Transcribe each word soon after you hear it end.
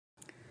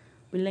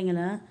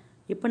இல்லைங்களா?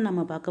 இப்போ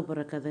நம்ம பார்க்க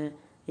போகிற கதை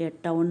எ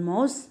down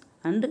mouse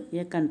and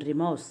a country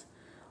mouse.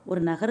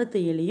 ஒரு நகரத்து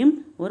எலியும்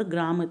ஒரு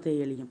கிராமத்து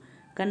எலியும்.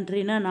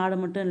 கண்ட்ரினா நாடு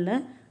மட்டும் இல்லை,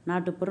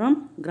 நாட்டுப்புறம்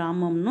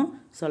கிராமம்னு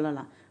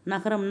சொல்லலாம்.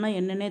 நகரம்னா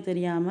என்னன்னே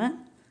தெரியாமல்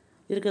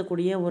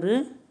இருக்கக்கூடிய ஒரு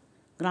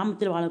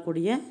கிராமத்தில்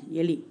வாழக்கூடிய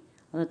எலி,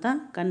 அதைத்தான்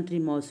கண்ட்ரி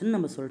மவுஸ்ன்னு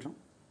நம்ம சொல்கிறோம்.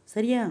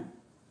 சரியா?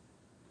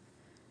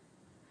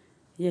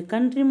 எ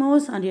country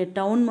mouse and a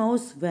down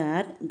mouse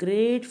where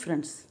great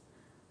friends.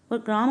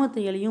 ஒரு கிராமத்து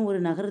எலியும் ஒரு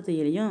நகரத்து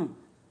எலியும்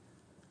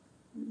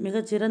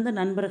மிகச்சிறந்த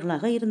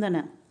நண்பர்களாக இருந்தன.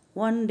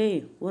 ஒன் டே,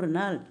 ஒரு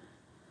நாள்,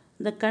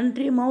 the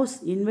country mouse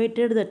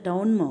invited the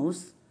down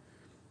mouse.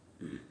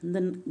 இந்த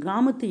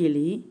கிராமத்து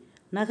எலி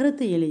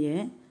நகரத்து எலியை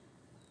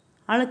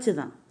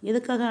அழைச்சிதான்.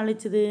 எதுக்காக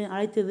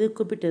அழைத்தது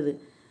கூப்பிட்டது.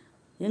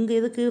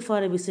 எதுக்கு?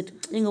 For a visit.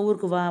 எங்கள்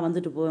ஊருக்கு வா,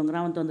 வந்துட்டு போ,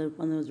 கிராமத்தை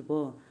வந்துட்டு போ,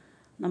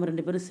 நம்ம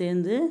 2 பேரும்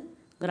சேர்ந்து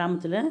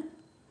கிராமத்தில்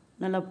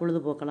நல்லா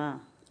பொழுதுபோக்கலாம்,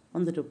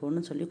 வந்துட்டு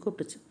போன்னு சொல்லி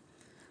கூப்பிட்டுச்சு.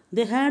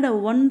 They had a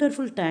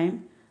wonderful time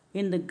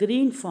in the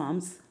green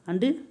farms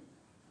and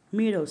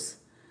meadows.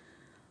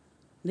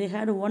 They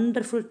had a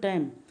wonderful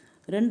time.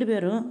 2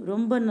 பேரும்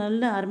ரொம்ப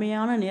நல்ல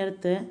அருமையான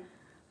நேரத்தை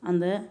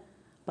அந்த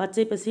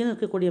பச்சை பசியில்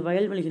இருக்கக்கூடிய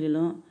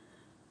வயல்வெளிகளிலும்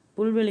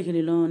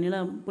புல்வெளிகளிலும்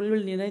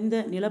புல்வெளி நிறைந்த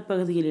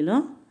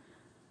நிலப்பகுதிகளிலும்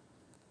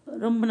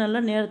ரொம்ப நல்ல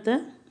நேரத்தை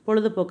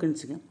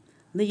பொழுதுபோக்குனுச்சுங்க.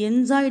 They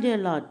enjoyed a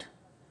lot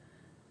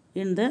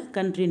in the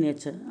country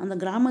nature. அந்த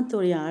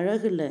கிராமத்துடைய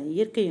அழகில்,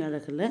 இயற்கை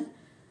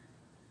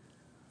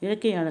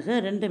அழகை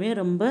 2மே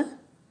ரொம்ப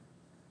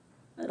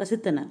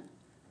ரசித்தன.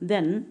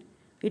 Then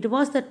it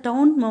was the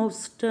down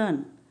mouse turn.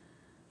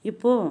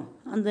 இப்போது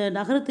அந்த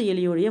நகரத்து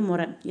எலியோடைய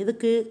முறை.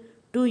 எதுக்கு?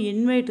 To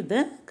invite the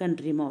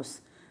country mouse.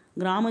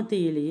 கிராமத்து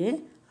எலியை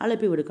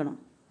அழைப்பி விடுக்கணும்.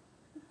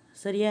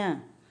 சரியா?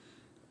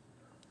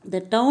 த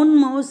down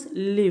mouse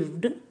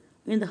lived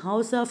in the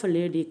house of a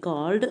lady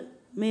called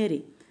மேரி.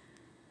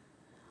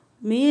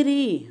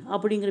 மேரி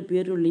அப்படிங்கிற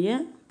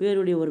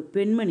பேருடைய ஒரு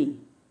பெண்மணி,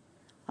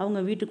 அவங்க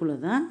வீட்டுக்குள்ளே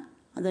தான்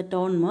அந்த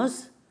டவுன் மவுஸ்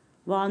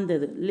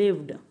வாழ்ந்தது.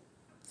 லிவ்டு.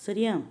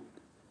 சரியா?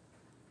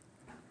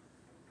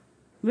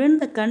 when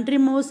the country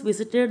mouse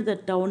visited the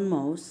town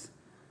mouse,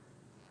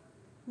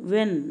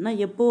 whenனா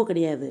எப்போ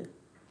கிடையாது.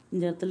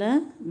 இந்த இடத்துல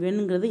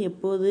வென்ங்கிறது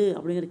எப்போது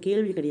அப்படிங்கிற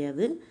கேள்வி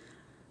கிடையாது.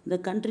 the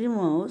country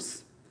mouse,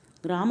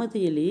 கிராமத்து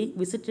எலி,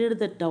 visited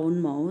the town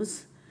mouse,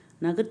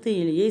 நகரத்து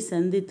எலியை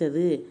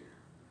சந்தித்தது.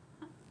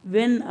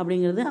 when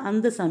அப்படிங்கிறது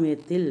அந்த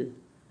சமயத்தில்.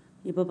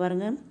 இப்போ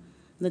பாருங்கள்,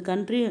 இந்த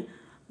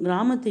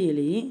கிராமத்து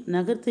எலி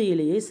நகரத்து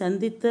எலியை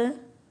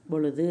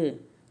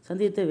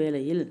சந்தித்த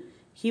வேளையில்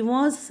he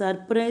was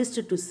surprised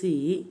to see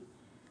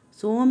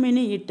so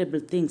many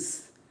eatable things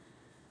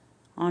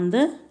on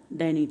the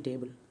dining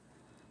table.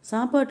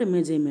 சாப்பாட்டு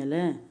மேஜை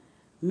மேலே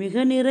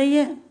மிக நிறைய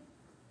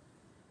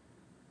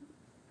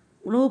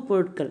உணவுப்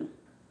பொருட்கள்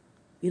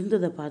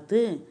இருந்ததை பார்த்து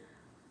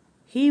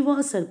he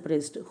was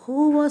surprised. Who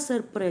was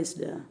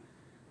surprised?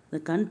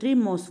 The country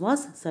mouse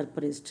was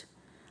surprised.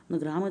 அந்த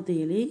கிராமத்து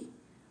எலி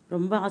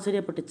ரொம்ப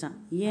ஆச்சரியப்பட்டுச்சான்.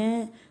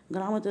 ஏன்?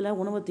 கிராமத்தில்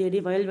உணவை தேடி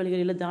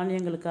வயல்வெளிகளில்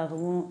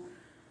தானியங்களுக்காகவும்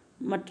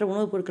மற்ற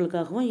உணவுப்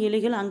பொருட்களுக்காகவும்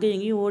எலிகள் அங்கே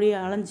எங்கேயும் ஓடி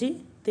அலைஞ்சி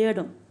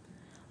தேடும்.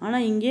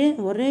 ஆனால் இங்கே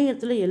ஒரே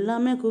இடத்துல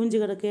எல்லாமே குவிஞ்சு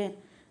கிடக்கே,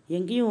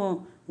 எங்கேயும்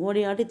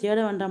ஓடி ஆடி தேட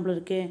வேண்டாம்ல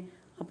இருக்கே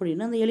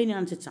அப்படின்னு அந்த எலி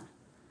நினச்சிச்சான்.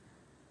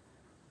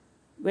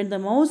 when the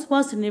mouse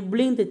was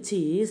nibbling the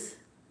cheese,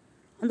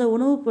 அந்த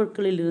உணவுப்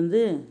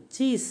பொருட்களிலிருந்து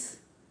சீஸ்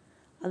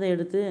அதை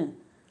எடுத்து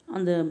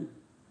அந்த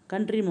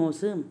கண்ட்ரி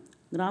மவுஸு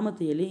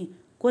கிராமத்து எலி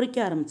கொறிக்க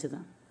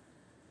ஆரம்பிச்சுதான்.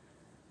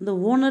 இந்த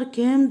ஓனர்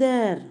கேம்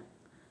தேர்,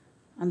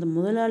 அந்த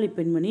முதலாளி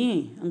பெண்மணி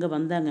அங்கே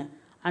வந்தாங்க.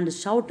 அண்ட்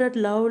ஷவுட்டட்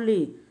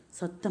லவ்லி,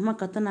 சத்தமாக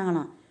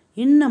கத்துனாங்களாம்.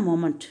 இன் அ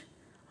மொமெண்ட்,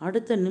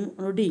 அடுத்த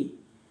நொடி,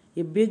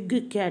 எ பிக்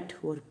கேட்,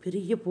 ஒரு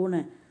பெரிய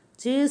பூனை,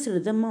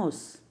 சேஸ்டு த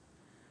மவுஸ்,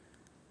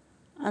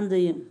 அந்த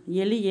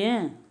எலியை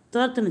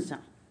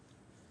துரத்துனுச்சான்.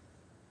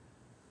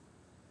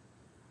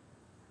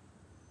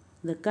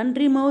 The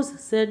country mouse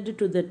set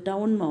to the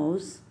down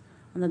mouse,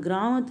 அந்த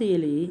கிராமத்து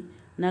எலி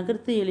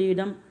நகரத்து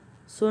எலியிடம்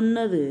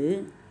சொன்னது,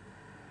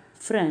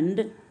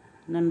 ஃப்ரெண்ட்,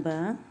 நண்பா,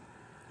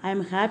 I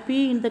am happy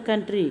in the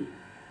country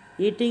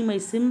eating my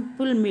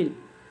simple meal.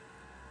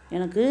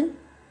 எனக்கு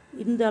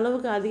இந்த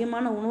அளவுக்கு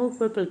அதிகமான உணவுப்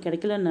பொருட்கள்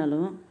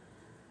கிடைக்கலன்னாலும்,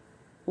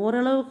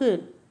 ஓரளவுக்கு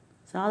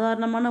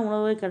சாதாரணமான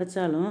உணவு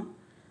கிடைச்சாலும்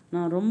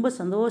நான் ரொம்ப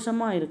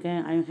சந்தோஷமாக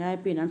இருக்கேன். ஐ எம்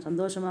ஹாப்பி, நான்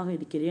சந்தோஷமாக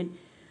இருக்கிறேன்.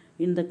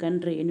 இந்த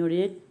கண்ட்ரி,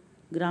 என்னுடைய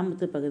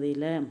கிராமத்து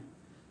பகுதியில்.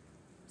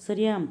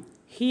 சரியா?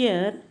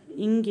 ஹியர்,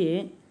 இங்கே,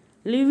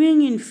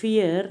 லிவிங் இன்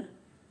ஃபியர்,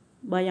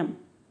 பயம்.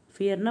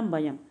 ஃபியர்னா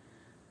பயம்.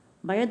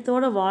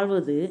 பயத்தோடு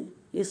வாழ்வது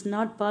இஸ்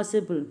நாட்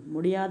பாசிபிள்,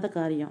 முடியாத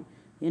காரியம்.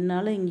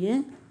 என்னால் இங்கே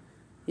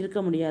இருக்க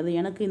முடியாது,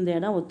 எனக்கு இந்த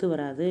இடம் ஒத்து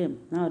வராது.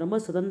 நான் ரொம்ப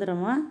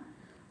சுதந்திரமாக,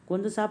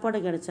 கொஞ்சம் சாப்பாடு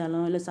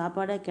கிடைச்சாலும் இல்லை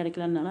சாப்பாடே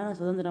கிடைக்கலனாலும் நான்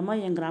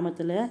சுதந்திரமாக என்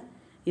கிராமத்தில்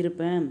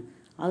இருப்பேன்.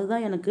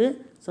 அதுதான் எனக்கு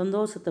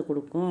சந்தோஷத்தை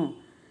கொடுக்கும்.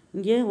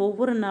 இங்கே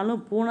ஒவ்வொரு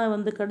நாளும் பூனை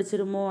வந்து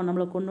கடிச்சிருமோ,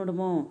 நம்மளை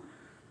கொன்னுடுமோ,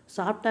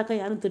 சாப்பிட்டாக்கா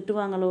யாரும்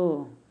திட்டுவாங்களோ,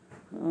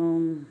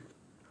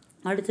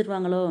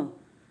 அடிச்சிருவாங்களோ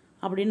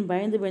அப்படின்னு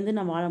பயந்து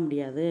நான் வாழ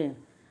முடியாது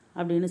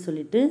அப்படின்னு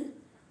சொல்லிட்டு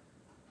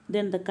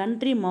தென் த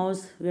கண்ட்ரி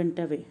மவுஸ் வெண்ட்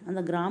அவே. அந்த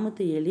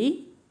கிராமத்து எலி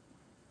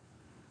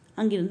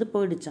அங்கிருந்து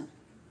போயிடுச்சான்.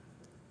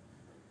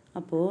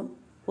 அப்போது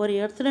ஒரு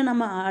இடத்துல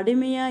நம்ம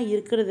அடிமையாக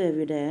இருக்கிறத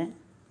விட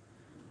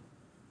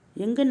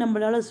எங்கே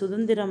நம்மளால்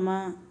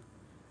சுதந்திரமாக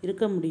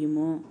இருக்க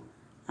முடியுமோ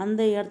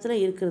அந்த இடத்துல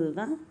இருக்கிறது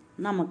தான்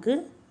நமக்கு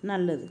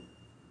நல்லது.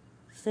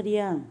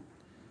 சரியா?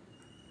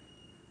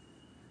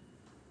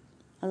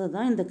 அதை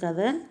தான் இந்த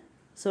கதை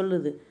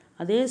சொல்லுது.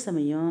 அதே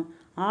சமயம்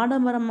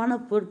ஆடம்பரமான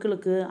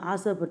பொருட்களுக்கு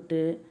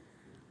ஆசைப்பட்டு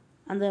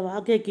அந்த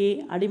வாழ்க்கைக்கு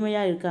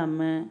அடிமையாக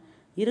இருக்காமல்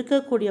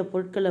இருக்கக்கூடிய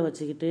பொருட்களை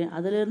வச்சுக்கிட்டு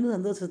அதிலேருந்து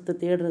சந்தோஷத்தை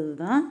தேடுறது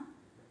தான்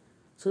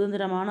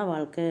சுதந்திரமான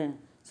வாழ்க்கை,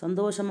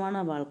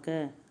 சந்தோஷமான வாழ்க்கை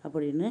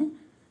அப்படின்னு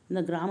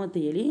இந்த கிராமத்து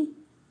எலி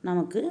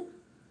நமக்கு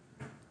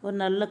ஒரு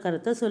நல்ல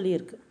கருத்தை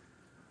சொல்லியிருக்கு.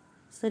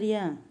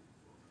 சரியா?